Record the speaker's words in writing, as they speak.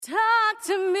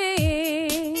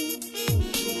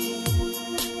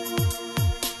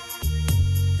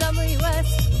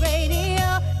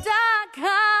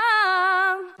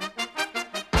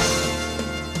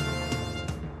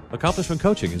Accomplishment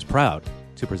Coaching is proud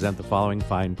to present the following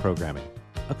fine programming.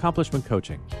 Accomplishment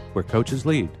Coaching, where coaches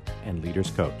lead and leaders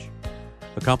coach.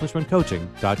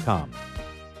 AccomplishmentCoaching.com.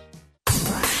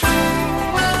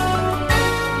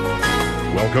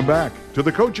 Welcome back to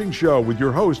The Coaching Show with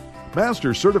your host,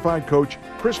 Master Certified Coach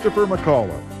Christopher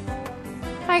McAuliffe.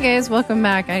 Hi guys, welcome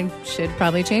back. I should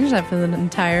probably change that for the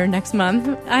entire next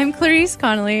month. I'm Clarice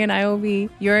Connolly and I will be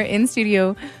your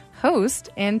in-studio host.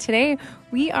 And today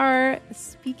we are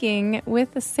speaking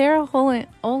with Sarah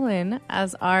Olin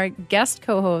as our guest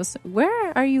co-host.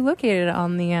 Where are you located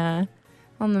on the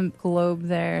globe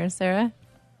there, Sarah?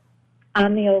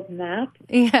 On the old map?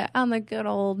 Yeah, on the good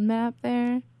old map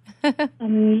there.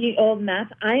 On the old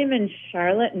map. I am in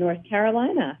Charlotte, North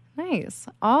Carolina. Nice.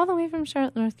 All the way from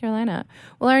Charlotte, North Carolina.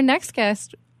 Well, our next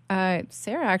guest,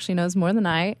 Sarah actually knows more than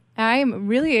I. I'm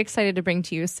really excited to bring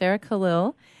to you Sarah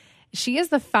Khalil. She is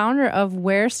the founder of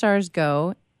Where Stars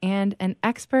Go and an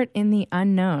expert in the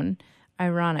unknown.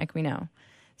 Ironic, we know.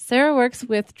 Sarah works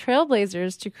with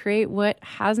trailblazers to create what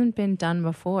hasn't been done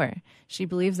before. She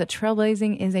believes that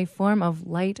trailblazing is a form of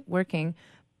light working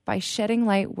by shedding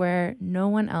light where no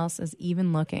one else is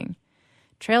even looking.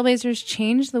 Trailblazers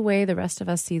change the way the rest of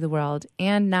us see the world,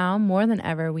 and now more than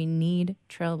ever, we need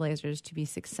trailblazers to be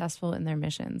successful in their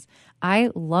missions. I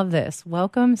love this.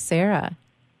 Welcome, Sarah.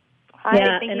 Hi,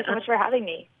 thank you so much for having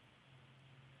me.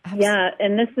 Yeah,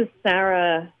 and this is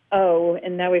Sarah O,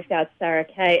 and now we've got Sarah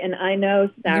K. And I know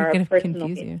Sarah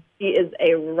personally. She is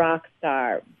a rock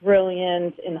star,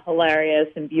 brilliant and hilarious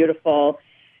and beautiful,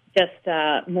 just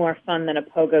more fun than a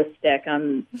pogo stick.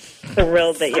 I'm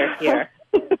thrilled that you're here.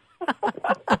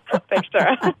 Thanks,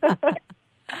 Sarah.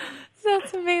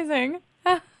 That's amazing.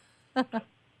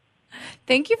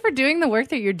 Thank you for doing the work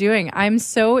that you're doing. I'm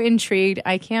so intrigued.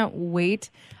 I can't wait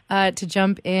to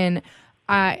jump in.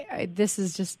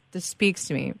 This speaks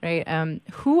to me, right?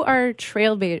 Who are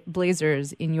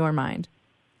trailblazers in your mind?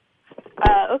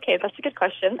 Okay, that's a good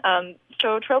question.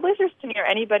 So trailblazers to me are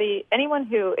anyone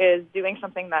who is doing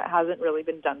something that hasn't really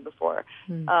been done before.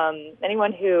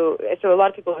 Anyone so a lot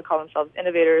of people would call themselves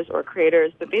innovators or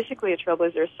creators, but basically a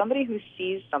trailblazer is somebody who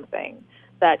sees something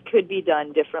that could be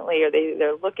done differently, or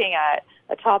they're looking at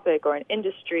a topic or an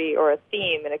industry or a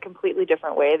theme in a completely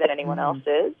different way than anyone else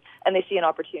is, and they see an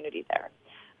opportunity there.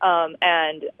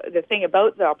 And the thing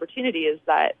about the opportunity is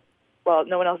that, well,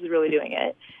 no one else is really doing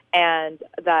it, and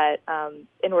that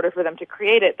in order for them to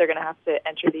create it, they're going to have to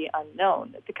enter the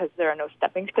unknown because there are no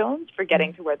stepping stones for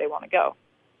getting to where they want to go.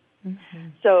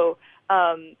 So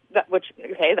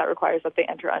that requires that they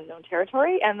enter unknown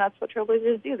territory, and that's what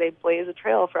trailblazers do. They blaze a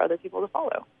trail for other people to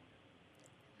follow.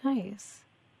 Nice.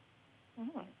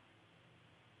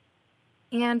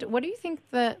 And what do you think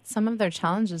that some of their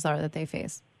challenges are that they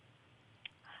face?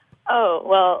 Oh,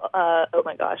 well, oh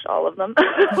my gosh, all of them.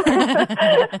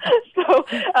 So,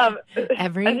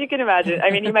 as you can imagine,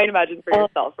 I mean, you might imagine for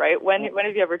yourself, right? When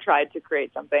have you ever tried to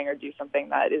create something or do something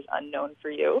that is unknown for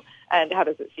you, and how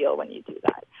does it feel when you do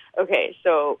that? Okay,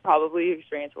 so probably you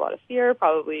experience a lot of fear.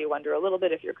 Probably you wonder a little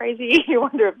bit if you're crazy. You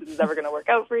wonder if this is ever going to work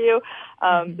out for you.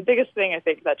 The biggest thing I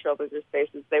think that trailblazers face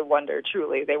is they wonder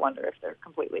if they're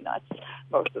completely nuts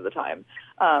most of the time.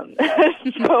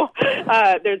 So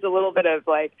there's a little bit of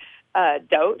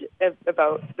doubt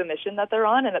about the mission that they're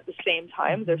on, and at the same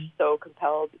time, they're so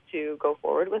compelled to go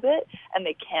forward with it, and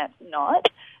they can't not.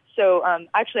 So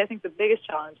actually, I think the biggest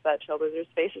challenge that trailblazers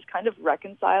face is kind of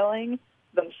reconciling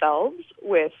themselves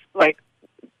with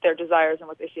their desires and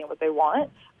what they see and what they want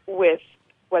with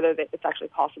whether it's actually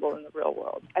possible in the real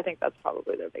world. I think that's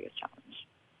probably their biggest challenge.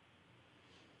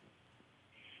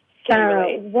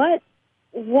 Sarah,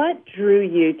 what drew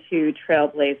you to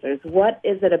trailblazers? What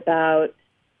is it about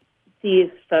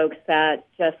these folks that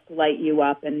just light you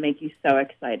up and make you so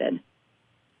excited?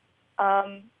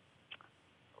 Well,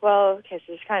 okay, so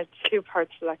there's kind of two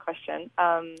parts to that question.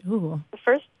 The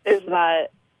first is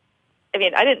that, I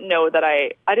mean, I didn't know that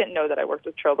I worked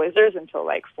with trailblazers until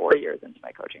 4 years into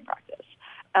my coaching practice.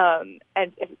 And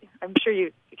I'm sure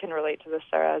you can relate to this,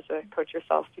 Sarah, as a coach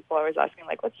yourself. People are always asking,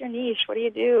 what's your niche? What do you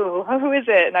do? Who is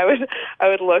it? And I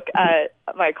would look at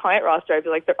my client roster. I'd be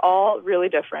like, they're all really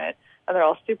different, and they're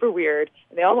all super weird,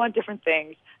 and they all want different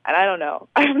things, and I don't know.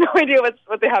 I have no idea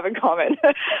what they have in common.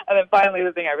 And then finally,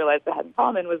 the thing I realized they had in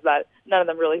common was that none of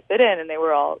them really fit in, and they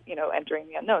were all, entering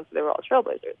the unknown, so they were all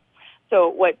trailblazers. So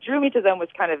what drew me to them was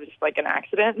kind of just an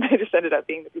accident. They just ended up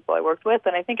being the people I worked with,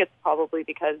 and I think it's probably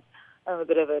because I'm a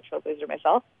bit of a trailblazer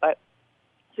myself, but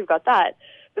so we've got that.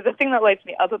 But the thing that lights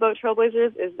me up about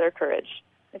trailblazers is their courage.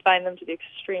 I find them to be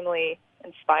extremely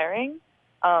inspiring,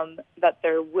 that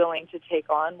they're willing to take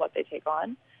on what they take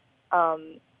on.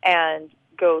 And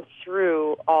go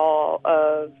through all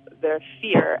of their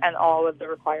fear and all of the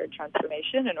required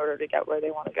transformation in order to get where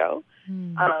they want to go.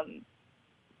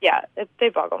 They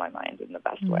boggle my mind in the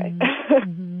best way.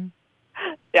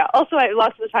 Yeah. Also,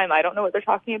 lots of the time, I don't know what they're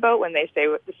talking about when they say,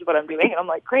 this is what I'm doing. And I'm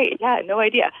like, great. Yeah, no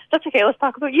idea. That's okay. Let's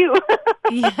talk about you.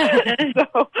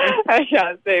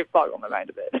 They boggle my mind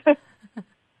a bit.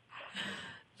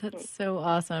 That's so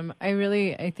awesome.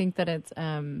 I think that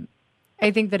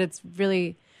it's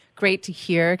really great to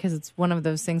hear, because it's one of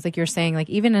those things, like you're saying, like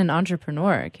even an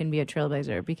entrepreneur can be a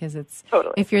trailblazer, because it's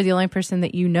if you're the only person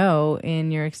that you know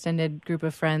in your extended group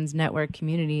of friends, network,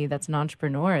 community that's an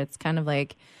entrepreneur, it's kind of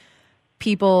like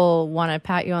people want to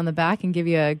pat you on the back and give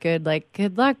you a good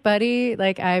luck, buddy.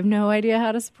 Like, I have no idea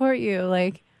how to support you.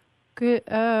 Like, good.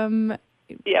 Let me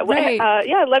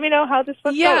know how this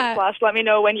works out. / let me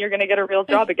know when you're going to get a real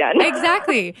job again.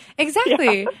 Exactly.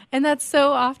 Yeah. And that's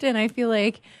so often, I feel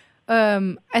like,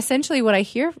 essentially what I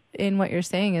hear in what you're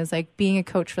saying is like being a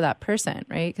coach for that person,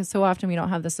 right? Because so often we don't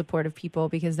have the support of people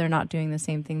because they're not doing the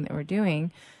same thing that we're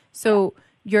doing. So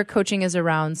your coaching is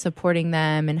around supporting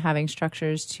them and having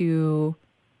structures to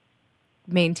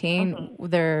maintain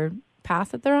their path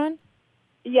that they're on?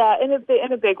 Yeah, in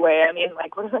a big way. I mean,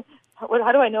 like,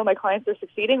 how do I know my clients are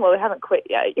succeeding? Well, they haven't quit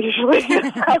yet, usually,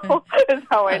 is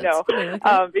how I know.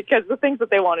 Because the things that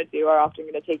they want to do are often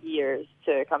going to take years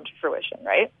to come to fruition,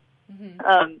 right?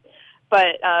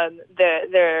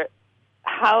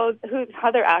 How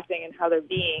they're acting and how they're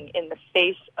being in the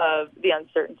face of the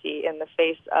uncertainty, in the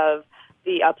face of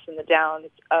the ups and the downs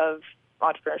of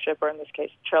entrepreneurship, or in this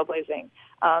case, trailblazing,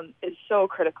 is so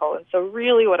critical. And so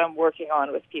really what I'm working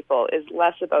on with people is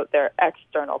less about their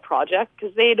external project,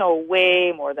 because they know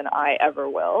way more than I ever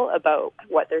will about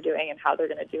what they're doing and how they're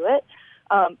going to do it.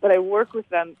 But I work with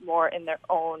them more in their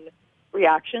own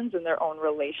reactions and their own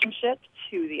relationship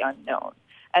to the unknown.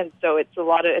 And so it's a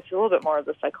little bit more of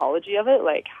the psychology of it,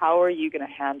 like how are you going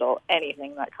to handle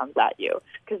anything that comes at you?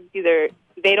 Because either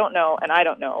they don't know and I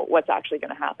don't know what's actually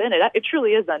going to happen. It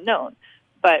truly is unknown.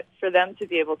 But for them to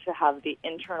be able to have the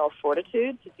internal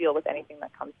fortitude to deal with anything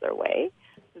that comes their way,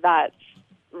 that's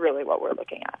really what we're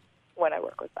looking at when I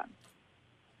work with them.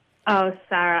 Oh,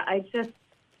 Sarah,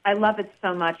 I love it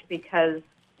so much because,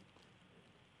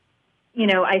 you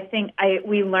know, I think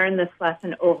we learn this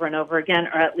lesson over and over again,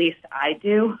 or at least I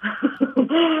do,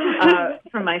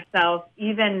 for myself.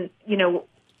 Even, you know,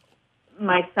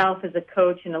 myself as a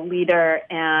coach and a leader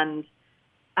and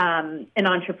an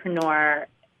entrepreneur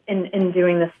in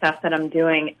doing the stuff that I'm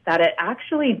doing, that it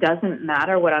actually doesn't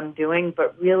matter what I'm doing,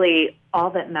 but really all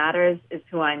that matters is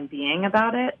who I'm being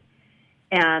about it.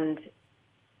 And,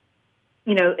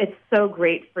 you know, it's so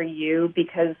great for you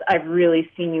because I've really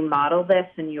seen you model this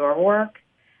in your work,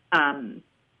 in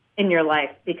your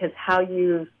life, because how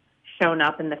you've shown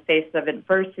up in the face of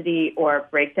adversity or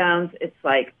breakdowns, it's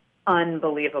like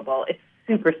unbelievable. It's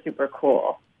super, super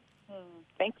cool.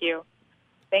 Thank you.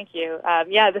 Thank you.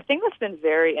 The thing that's been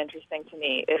very interesting to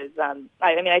me is,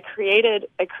 I created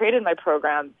my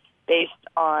program based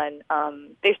on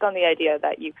the idea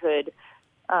that you could,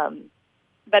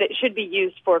 that it should be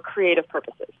used for creative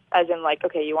purposes, as in like,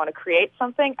 okay, you want to create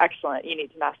something, excellent, you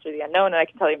need to master the unknown, and I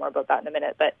can tell you more about that in a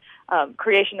minute, but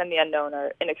creation and the unknown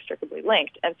are inextricably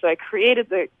linked. And so I created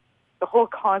the whole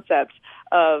concept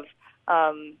of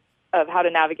how to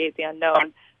navigate the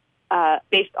unknown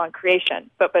based on creation.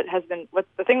 But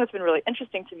the thing that's been really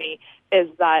interesting to me is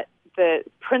that the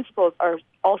principles are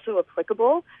also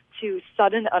applicable to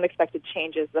sudden, unexpected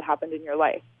changes that happened in your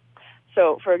life.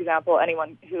 So, for example,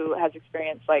 anyone who has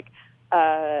experienced like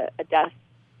a death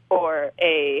or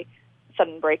a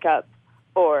sudden breakup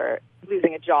or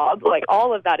losing a job, like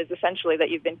all of that is essentially that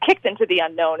you've been kicked into the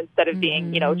unknown instead of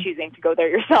being, choosing to go there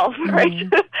yourself, right?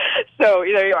 So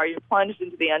there you are, you're plunged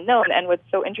into the unknown. And what's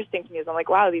so interesting to me is I'm like,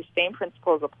 wow, these same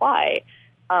principles apply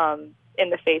in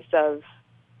the face of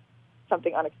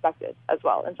something unexpected as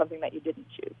well, and something that you didn't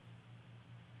choose,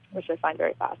 which I find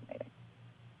very fascinating.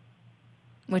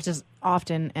 Which is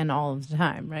often and all of the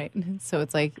time, right? So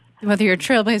it's like, whether you're a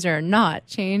trailblazer or not,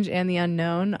 change and the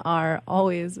unknown are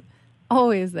always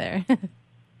there.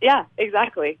 Yeah,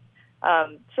 exactly.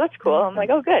 So that's cool. I'm like,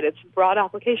 oh, good. It's broad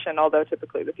application, although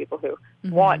typically the people who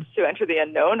want to enter the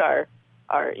unknown are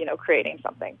creating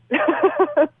something.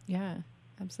 Yeah,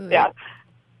 absolutely. Yeah.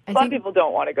 A lot of people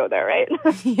don't want to go there, right?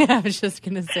 Yeah, I was just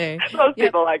going to say. Most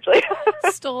people, actually.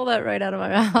 Stole that right out of my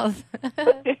mouth.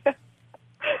 Yeah.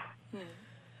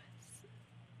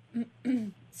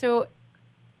 So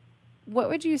what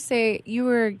would you say, you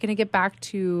were going to get back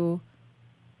to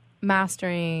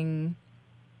mastering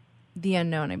the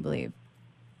unknown, I believe.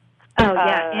 Oh,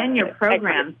 yeah, and your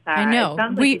program, Sarah. I know.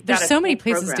 There's so many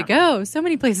places to go. So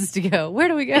many places to go. Where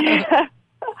do we go?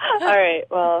 All right.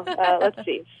 Well, let's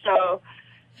see. So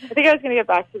I think I was going to get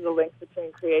back to the link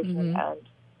between creation and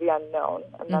the unknown,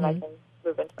 and then I can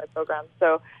move into my program.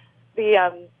 So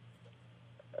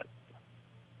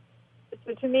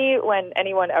so to me,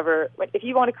 if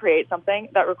you want to create something,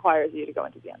 that requires you to go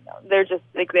into the unknown. They're just,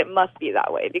 it must be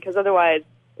that way, because otherwise,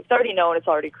 it's already known, it's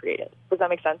already created. Does that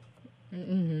make sense?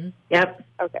 Mm-hmm. Yep.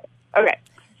 Okay.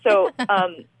 So,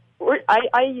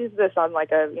 I use this on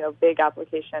like a big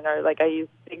application, or like I use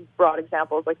big broad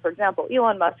examples. Like, for example,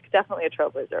 Elon Musk, definitely a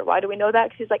trailblazer. Why do we know that?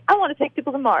 Because he's like, I want to take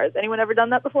people to Mars. Anyone ever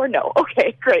done that before? No.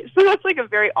 Okay, great. So that's like a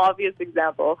very obvious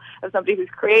example of somebody who's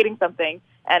creating something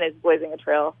and is blazing a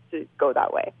trail to go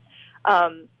that way.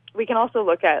 We can also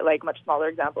look at like much smaller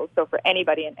examples. So for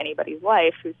anybody in anybody's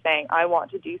life who's saying, I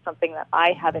want to do something that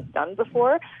I haven't done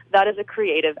before, that is a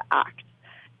creative act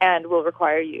and will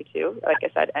require you to, like I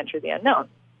said, enter the unknown.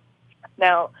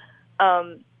 Now,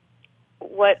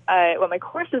 what my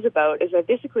course is about is I've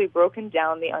basically broken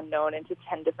down the unknown into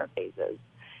 10 different phases.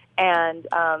 And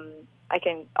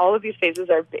all of these phases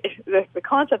are, the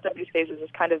concept of these phases is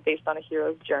kind of based on a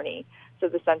hero's journey. So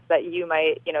the sense that you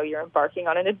might, you're embarking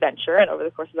on an adventure, and over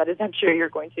the course of that adventure, you're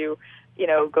going to,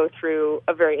 go through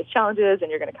various challenges,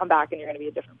 and you're going to come back and you're going to be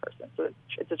a different person. So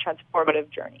it's a transformative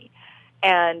journey.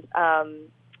 And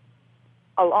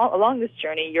along this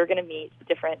journey, you're going to meet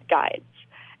different guides.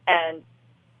 And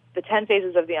the 10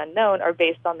 phases of the unknown are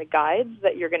based on the guides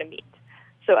that you're going to meet.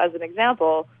 So as an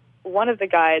example, one of the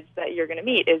guides that you're going to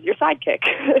meet is your sidekick.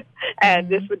 And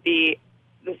this would be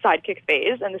the sidekick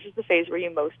phase, and this is the phase where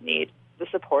you most need the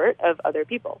support of other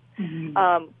people,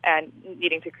 and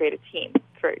needing to create a team,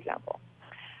 for example.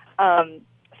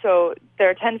 So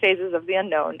there are 10 phases of the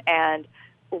unknown, and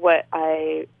what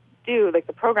I do, like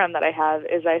the program that I have,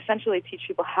 is I essentially teach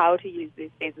people how to use these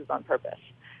phases on purpose.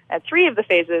 And 3 of the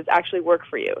phases actually work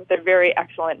for you. They're very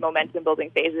excellent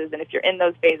momentum-building phases, and if you're in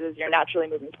those phases, you're naturally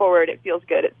moving forward. It feels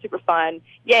good. It's super fun.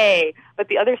 Yay! But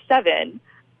the other 7,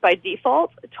 by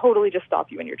default, totally just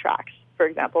stop you in your tracks. For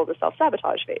example, the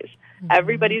self-sabotage phase.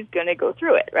 Everybody's going to go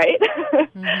through it, right?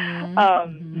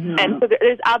 And so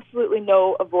there's absolutely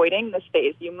no avoiding this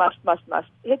phase. You must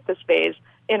hit this phase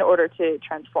in order to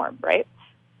transform, right?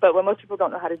 But what most people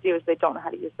don't know how to do is they don't know how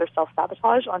to use their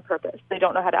self-sabotage on purpose. They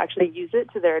don't know how to actually use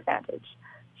it to their advantage.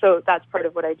 So that's part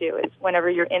of what I do, is whenever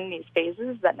you're in these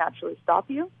phases that naturally stop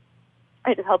you,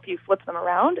 I just help you flip them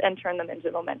around and turn them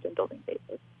into momentum-building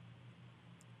phases.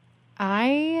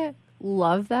 I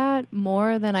love that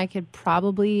more than I could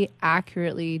probably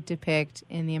accurately depict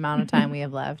in the amount of time we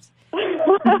have left.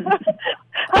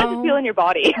 How do you feel in your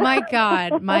body? My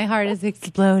God, my heart is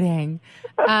exploding.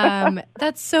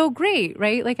 That's so great,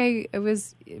 right? Like I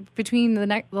was between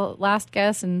the last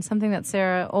guest and something that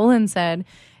Sarah Olin said,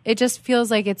 it just feels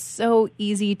like it's so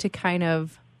easy to kind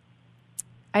of,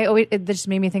 it just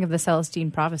made me think of the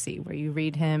Celestine prophecy, where you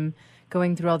read him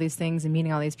going through all these things and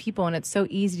meeting all these people, and it's so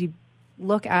easy to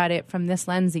look at it from this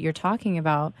lens that you're talking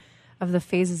about, of the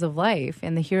phases of life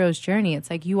and the hero's journey.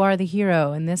 It's like, you are the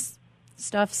hero and this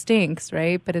stuff stinks,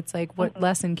 right? But it's like, what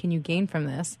lesson can you gain from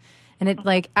this? And it,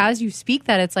 like, as you speak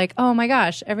that, it's like, oh my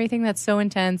gosh, everything that's so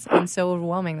intense and so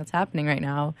overwhelming that's happening right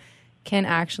now can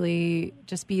actually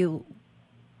just be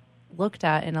looked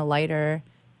at in a lighter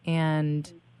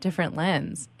and different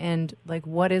lens. And like,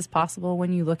 what is possible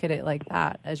when you look at it like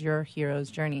that as your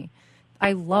hero's journey?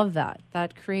 I love that.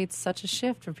 That creates such a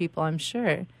shift for people, I'm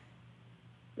sure.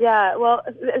 Yeah, well,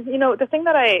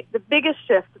 the biggest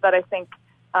shift that I think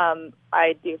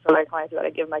I do for my clients, that I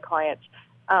give my clients,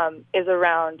 is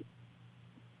around,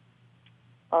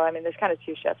 there's kind of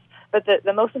 2 shifts, but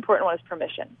the most important one is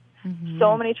permission.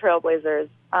 So many trailblazers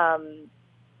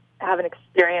have an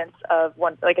experience of,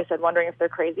 like I said, wondering if they're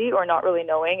crazy or not really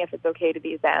knowing if it's okay to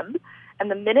be them. And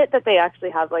the minute that they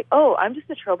actually have like, oh, I'm just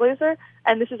a trailblazer,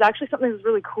 and this is actually something that's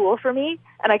really cool for me,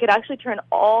 and I could actually turn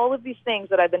all of these things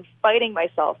that I've been fighting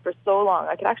myself for so long,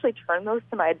 I could actually turn those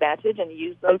to my advantage and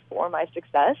use those for my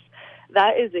success.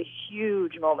 That is a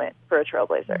huge moment for a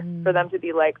trailblazer, for them to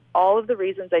be like, all of the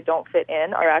reasons I don't fit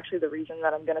in are actually the reason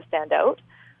that I'm going to stand out.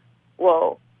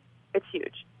 Whoa, it's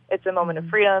huge. It's a moment of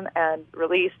freedom and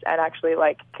release, and actually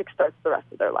like kickstarts the rest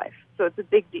of their life. So it's a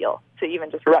big deal to even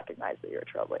just recognize that you're a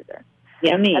trailblazer.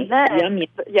 Yummy. And then, yummy.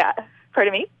 Yeah.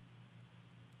 Pardon me?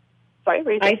 Sorry, what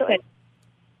were you saying?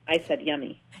 I said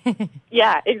yummy.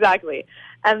 Yeah, exactly.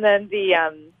 And then the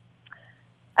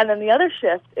other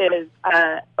shift is,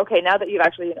 okay, now that you've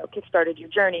actually, kickstarted your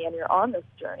journey and you're on this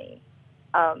journey,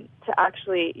 to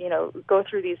actually, go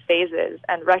through these phases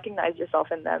and recognize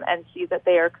yourself in them and see that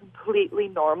they are completely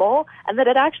normal and that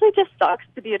it actually just sucks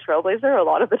to be a trailblazer a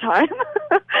lot of the time.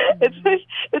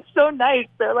 It's so nice.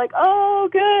 They're like, oh,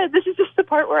 good. This is just the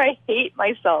part where I hate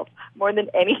myself more than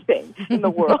anything in the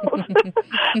world.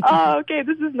 Oh, okay,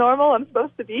 this is normal. I'm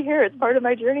supposed to be here. It's part of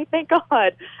my journey. Thank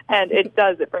God. And it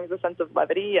does. It brings a sense of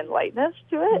levity and lightness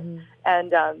to it.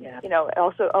 And,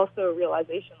 also a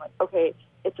realization like, okay,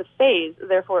 it's a phase,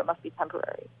 therefore it must be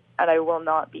temporary, and I will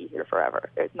not be here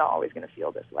forever. It's not always going to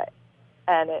feel this way,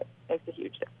 and it makes a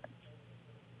huge difference.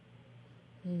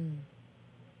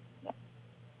 Yeah.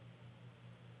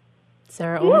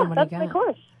 Sarah Olin, what that's do you got? My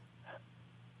course.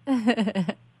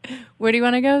 Where do you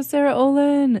want to go, Sarah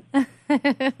Olin?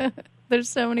 There's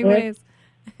so many ways.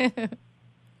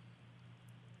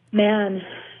 Man,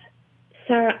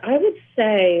 Sarah, I would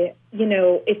say,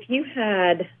 if you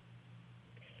had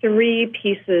 3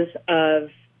 pieces of,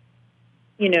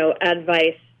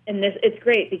 advice, and it's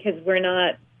great because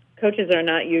coaches are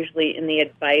not usually in the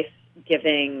advice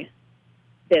giving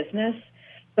business,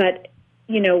 but,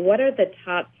 what are the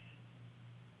top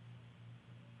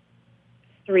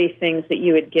 3 things that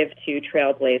you would give to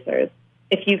trailblazers?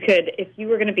 If you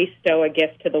were going to bestow a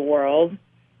gift to the world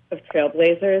of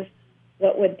trailblazers,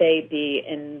 what would they be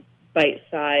in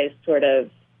bite-sized sort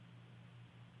of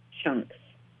chunks?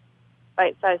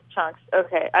 Bite-sized chunks.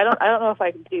 Okay, I don't know if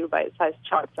I can do bite-sized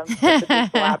chunks. I'm just a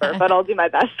blabber, but I'll do my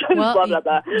best. Well, blah, blah,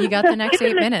 blah. You got the next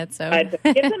 8 minutes, so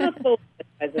give them a full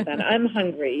size of that. I'm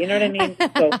hungry. You know what I mean?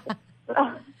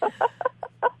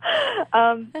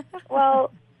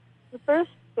 Well, the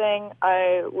first thing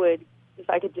I would, if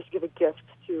I could just give a gift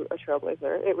to a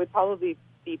trailblazer, it would probably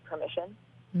be permission.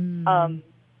 And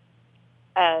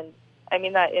I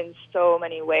mean that in so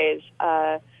many ways.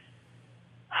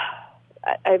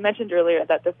 I mentioned earlier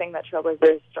that the thing that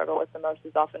trailblazers struggle with the most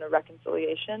is often a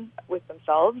reconciliation with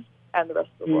themselves and the rest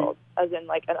of the world, as in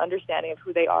like an understanding of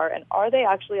who they are, and are they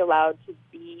actually allowed to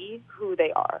be who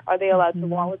they are? Are they allowed to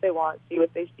want what they want, see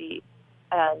what they see,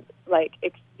 and like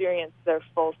experience their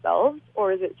full selves,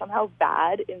 or is it somehow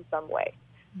bad in some way?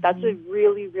 That's a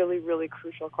really, really, really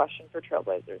crucial question for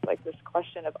trailblazers, like this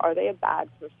question of, are they a bad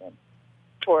person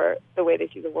for the way they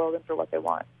see the world and for what they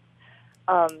want?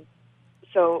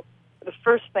 So the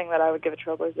first thing that I would give a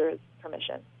trailblazer is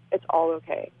permission. It's all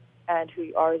okay, and who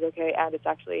you are is okay, and it's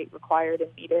actually required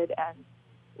and needed, and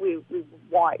we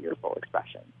want your full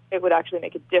expression. It would actually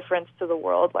make a difference to the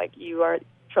world. Like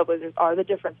trailblazers are the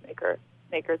difference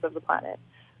makers of the planet.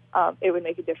 It would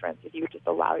make a difference if you would just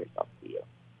allow yourself to be you.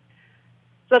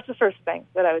 So that's the first thing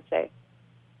that I would say.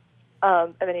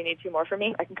 And then you need 2 more for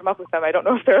me. I can come up with them. I don't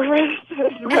know if they're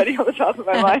ready on the top of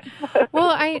my mind. Well,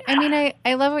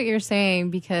 I love what you're saying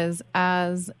because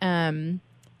as I'm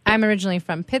originally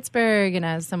from Pittsburgh, and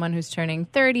as someone who's turning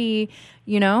 30,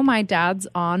 my dad's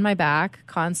on my back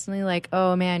constantly like,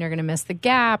 oh, man, you're going to miss the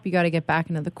gap. You got to get back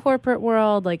into the corporate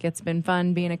world. Like, it's been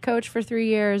fun being a coach for 3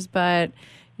 years, but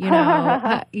you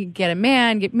get a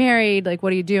man, get married. Like,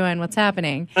 what are you doing? What's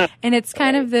happening? And it's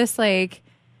kind of this like,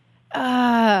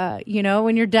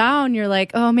 when you're down, you're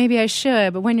like, oh, maybe I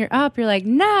should. But when you're up, you're like,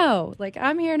 no, like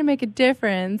I'm here to make a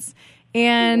difference.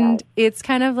 And it's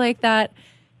kind of like that.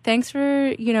 Thanks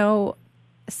for,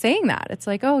 saying that. It's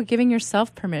like, oh, giving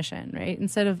yourself permission, right?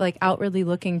 Instead of like outwardly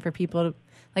looking for people to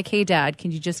like, hey, Dad,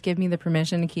 can you just give me the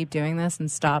permission to keep doing this and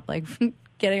stop like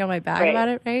getting on my back about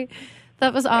it, right?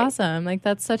 That was awesome. Like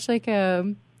that's such like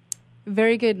a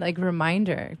very good like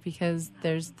reminder because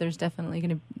there's definitely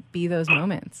going to be those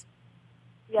moments.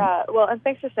 Yeah, well, and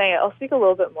thanks for saying it. I'll speak a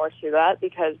little bit more to that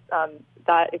because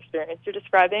that experience you're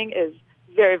describing is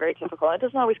very, very typical. And it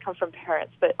doesn't always come from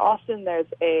parents, but often there's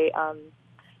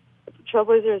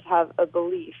trailblazers have a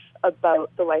belief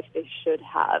about the life they should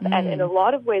have. And in a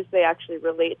lot of ways, they actually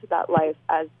relate to that life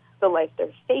as the life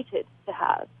they're fated to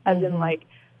have, as in like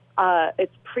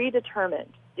it's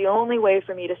predetermined. The only way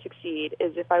for me to succeed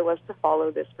is if I was to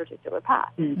follow this particular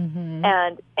path.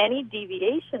 And any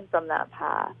deviation from that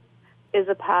path is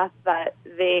a path that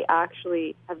they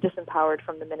actually have disempowered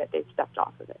from the minute they've stepped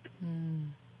off of it.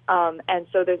 And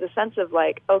so there's a sense of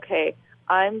like, okay,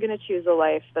 I'm going to choose a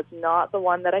life that's not the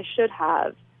one that I should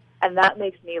have, and that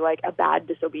makes me like a bad,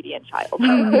 disobedient child.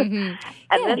 And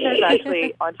then there's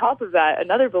actually, on top of that,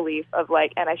 another belief of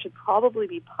like, and I should probably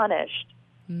be punished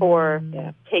for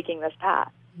taking this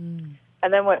path.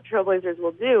 And then what trailblazers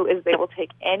will do is they will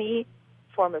take any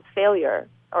form of failure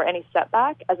or any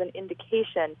setback as an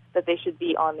indication that they should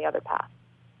be on the other path.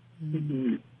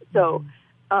 So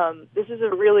this is a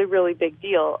really, really big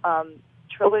deal.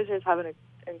 Trailblazers have an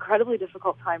incredibly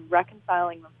difficult time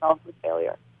reconciling themselves with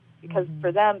failure. because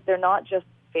for them, they're not just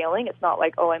failing. It's not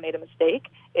like, oh, I made a mistake.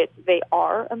 They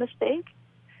are a mistake,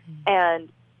 and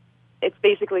it's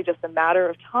basically just a matter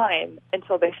of time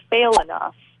until they fail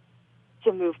enough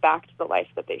to move back to the life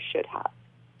that they should have.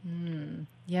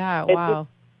 Yeah, wow.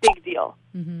 It's a big deal.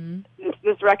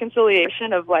 This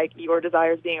reconciliation of like your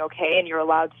desires being okay and you're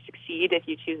allowed to succeed if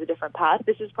you choose a different path.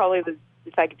 This is probably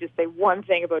if I could just say one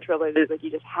thing about Trailblazers, like you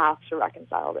just have to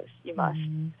reconcile this. You must.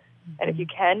 And if you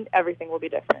can, everything will be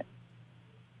different.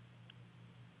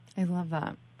 I love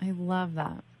that.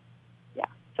 Yeah.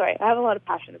 Sorry, I have a lot of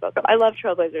passion about them. I love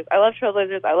Trailblazers. I love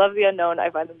the unknown.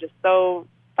 I find them just so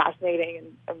fascinating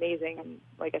and amazing and,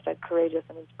 like I said, courageous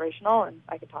and inspirational, and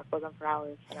I could talk about them for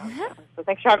hours. So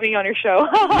thanks for having me on your show.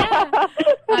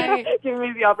 Giving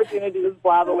me the opportunity to just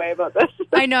blab away about this.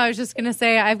 I know. I was just going to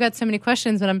say, I've got so many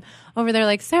questions, but I'm over there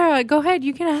like, Sarah, go ahead.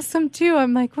 You can ask them too.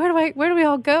 I'm like, where do we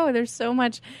all go? There's so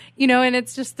much, and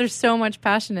it's just, there's so much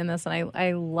passion in this, and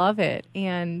I love it.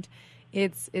 And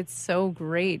it's so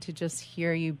great to just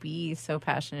hear you be so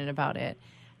passionate about it.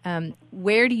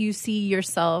 Where do you see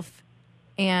yourself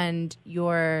and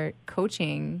your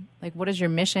coaching? Like, what is your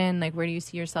mission? Like, where do you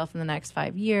see yourself in the next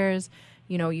 5 years?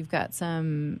 You've got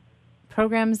some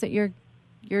programs that you're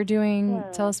doing.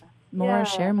 Tell us more,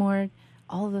 share more,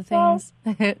 all of the things.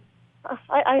 Well,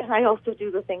 I also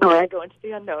do the thing where I go into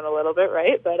the unknown a little bit,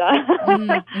 right? But,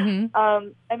 I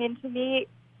mean, to me,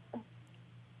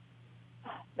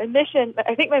 my mission,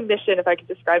 if I could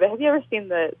describe it, have you ever seen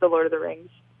the Lord of the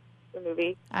Rings, the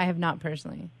movie? I have not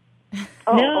personally.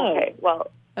 Oh, no. Okay.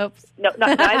 Well, oops. No,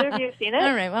 neither of you have seen it?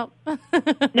 All right, well.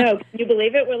 No, can you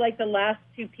believe it? We're like the last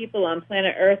two people on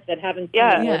planet Earth that haven't seen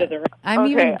the Lord of the Rings. I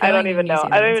don't even know how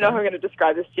I'm going to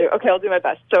describe this to you. Okay, I'll do my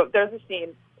best. So there's a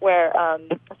scene where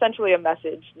essentially a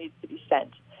message needs to be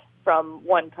sent from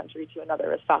one country to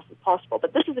another as fast as possible.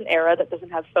 But this is an era that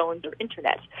doesn't have phones or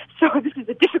internet, so this is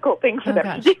a difficult thing for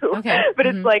them to do. Okay. But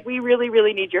it's like, we really,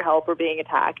 really need your help. We're being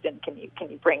attacked, and can you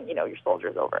bring your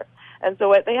soldiers over? And so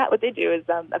what they do is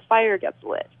a fire gets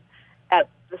lit at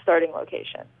the starting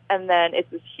location, and then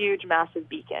it's this huge, massive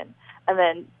beacon, and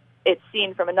then it's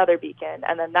seen from another beacon,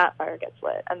 and then that fire gets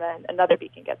lit, and then another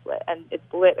beacon gets lit, and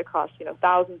it's lit across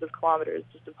thousands of kilometers,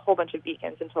 just a whole bunch of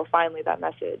beacons, until finally that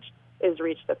message is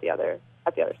reached at the other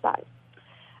side.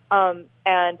 And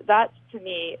that, to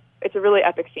me, it's a really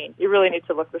epic scene. You really need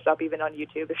to look this up, even on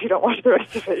YouTube. If you don't watch the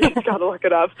rest of it, you've got to look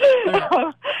it up.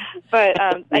 But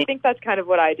I think that's kind of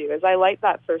what I do, is I light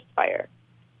that first fire,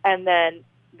 and then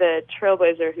the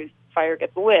trailblazer whose fire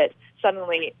gets lit,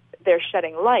 suddenly they're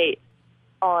shedding light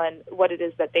on what it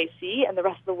is that they see, and the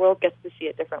rest of the world gets to see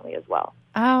it differently as well.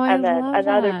 Oh, and then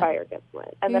another fire gets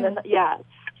lit, and then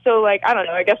So, I don't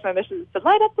know, I guess my mission is to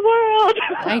light up the world.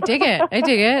 I dig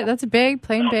it. That's big,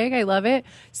 playing big. I love it.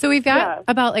 So we've got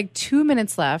about 2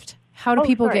 minutes left. How do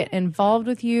people get involved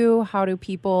with you? How do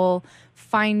people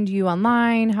find you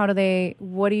online?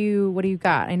 What do you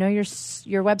got? I know your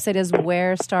website is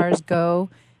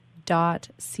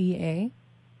wherestarsgo.ca.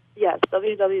 Yes,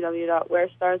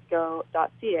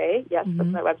 www.wherestarsgo.ca. Yes, that's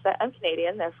my website. I'm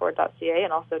Canadian, therefore .ca,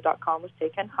 and also .com was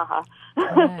taken. Haha.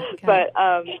 But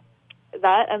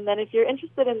that, and then if you're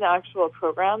interested in the actual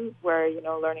program where,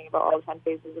 learning about all the 10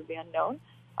 phases of the unknown,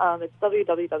 it's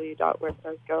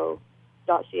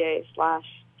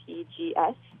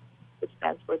www.wherestarsgo.ca/TGS, which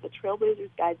stands for the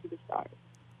Trailblazers Guide to the Stars.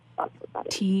 That's what that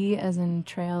is. T as in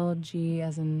trail, G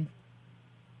as in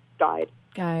guide.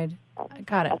 Got it. S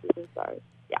as in stars.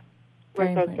 Yeah.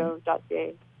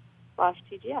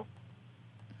 wherestarsgo.ca/TGS.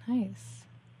 Nice.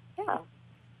 Yeah.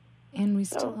 And we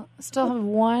still have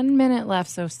 1 minute left.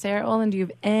 So, Sarah Olin, do you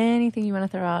have anything you want to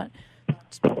throw out?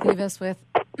 Just leave us with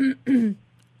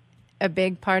a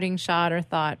big parting shot or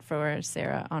thought for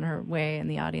Sarah on her way in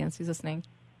the audience who's listening.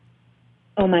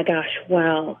 Oh, my gosh.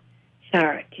 Well,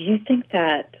 Sarah, do you think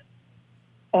that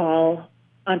all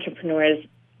entrepreneurs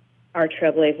are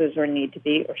trailblazers or need to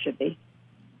be or should be?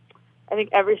 I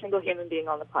think every single human being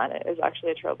on the planet is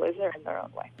actually a trailblazer in their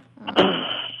own way. Oh,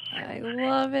 I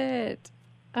love it.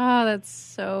 Oh, that's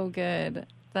so good.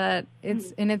 That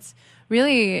it's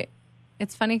really,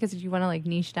 it's funny because you want to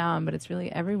niche down, but it's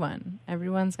really everyone.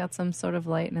 Everyone's got some sort of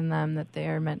light in them that they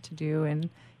are meant to do and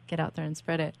get out there and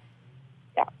spread it.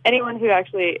 Yeah. Anyone who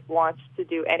actually wants to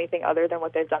do anything other than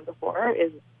what they've done before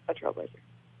is a trailblazer.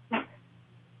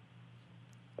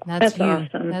 That's you.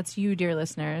 Awesome. That's you, dear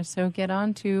listeners. So get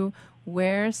on to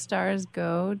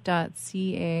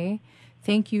wherestarsgo.ca.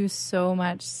 Thank you so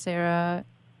much, Sarah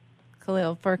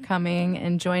Khalil, for coming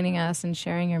and joining us and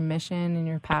sharing your mission and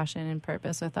your passion and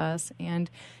purpose with us. And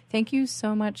thank you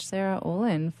so much, Sarah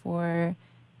Olin, for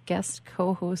guest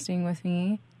co-hosting with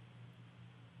me.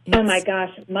 Oh, my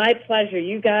gosh. My pleasure.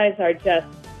 You guys are just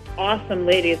awesome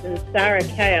ladies. And Sarah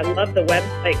Kay, I love the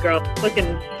website, girl. It's looking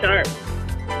sharp.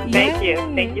 Thank you.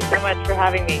 Thank you so much for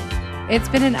having me. It's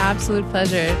been an absolute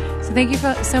pleasure. So thank you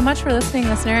so much for listening,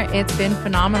 listener. It's been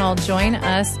phenomenal. Join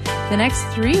us the next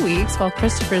 3 weeks while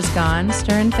Christopher's gone,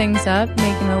 stirring things up,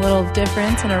 making a little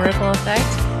difference and a ripple effect.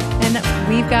 And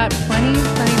we've got plenty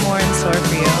more in store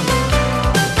for you.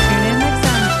 Tune in next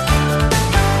time.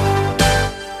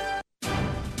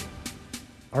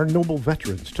 Our noble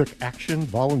veterans took action,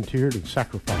 volunteered, and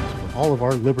sacrificed for all of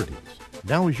our liberties.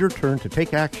 Now is your turn to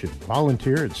take action,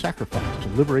 volunteer, and sacrifice to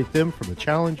liberate them from the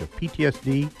challenge of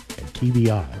PTSD and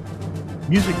TBI.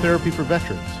 Music Therapy for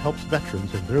Veterans helps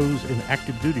veterans and those in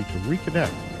active duty to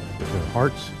reconnect with their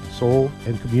hearts, soul,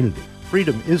 and community.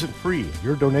 Freedom isn't free, and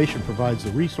your donation provides the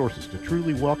resources to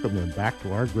truly welcome them back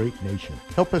to our great nation.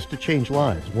 Help us to change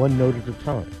lives one note at a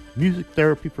time.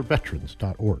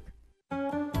 MusicTherapyForVeterans.org.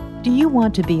 Do you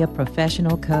want to be a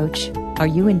professional coach? Are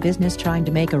you in business trying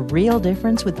to make a real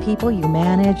difference with people you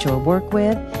manage or work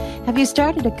with? Have you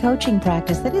started a coaching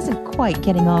practice that isn't quite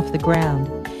getting off the ground?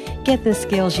 Get the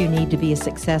skills you need to be a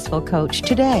successful coach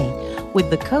today with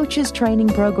the Coaches Training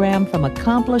Program from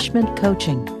Accomplishment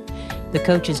Coaching. The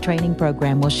Coaches Training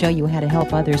Program will show you how to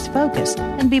help others focus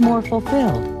and be more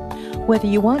fulfilled. Whether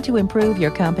you want to improve your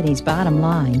company's bottom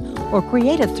line or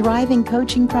create a thriving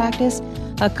coaching practice,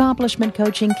 Accomplishment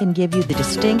Coaching can give you the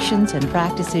distinctions and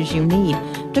practices you need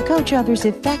to coach others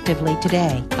effectively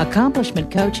today.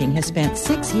 Accomplishment Coaching has spent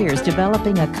 6 years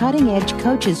developing a cutting-edge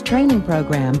coaches training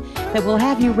program that will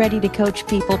have you ready to coach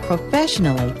people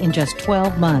professionally in just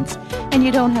 12 months, and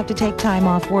you don't have to take time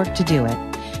off work to do it.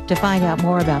 To find out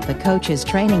more about the Coaches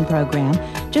Training Program,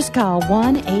 just call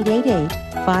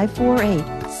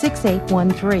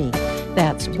 1-888-548-6813.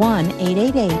 That's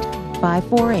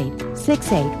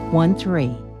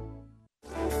 1-888-548-6813.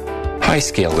 Hi,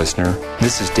 Scale listener.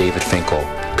 This is David Finkel,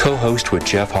 co-host with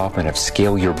Jeff Hoffman of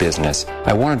Scale Your Business.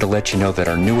 I wanted to let you know that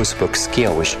our newest book,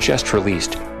 Scale, was just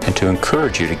released, and to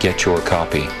encourage you to get your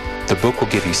copy. The book will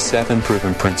give you 7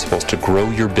 proven principles to grow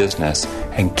your business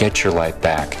and get your life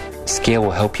back. Scale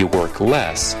will help you work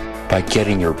less by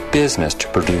getting your business to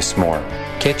produce more.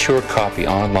 Get your copy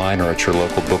online or at your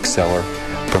local bookseller.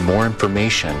 For more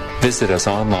information, visit us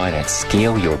online at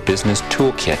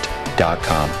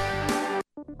scaleyourbusinesstoolkit.com.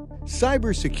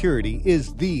 Cybersecurity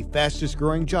is the fastest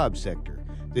growing job sector.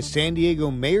 The San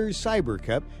Diego Mayor's Cyber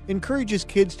Cup encourages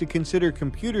kids to consider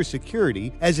computer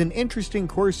security as an interesting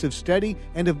course of study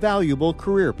and a valuable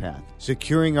career path.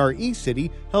 Securing Our eCity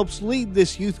helps lead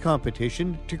this youth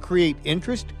competition to create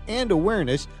interest and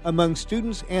awareness among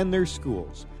students and their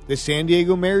schools. The San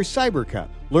Diego Mayor's Cyber Cup.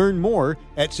 Learn more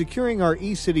at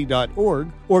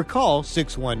securingourecity.org or call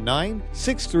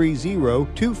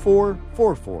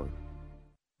 619-630-2444.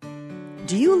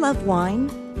 Do you love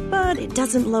wine, but it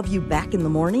doesn't love you back in the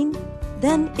morning?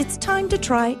 Then it's time to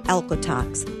try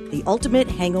Alcotox, the ultimate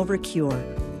hangover cure.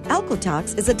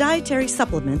 Alcotox is a dietary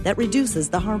supplement that reduces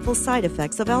the harmful side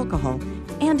effects of alcohol,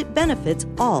 and it benefits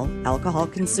all alcohol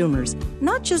consumers,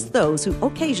 not just those who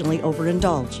occasionally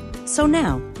overindulge. So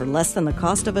now, for less than the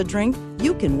cost of a drink,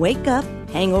 you can wake up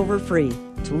hangover-free.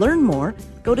 To learn more,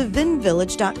 go to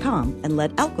vinvillage.com and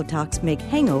let Alcotox make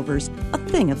hangovers a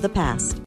thing of the past.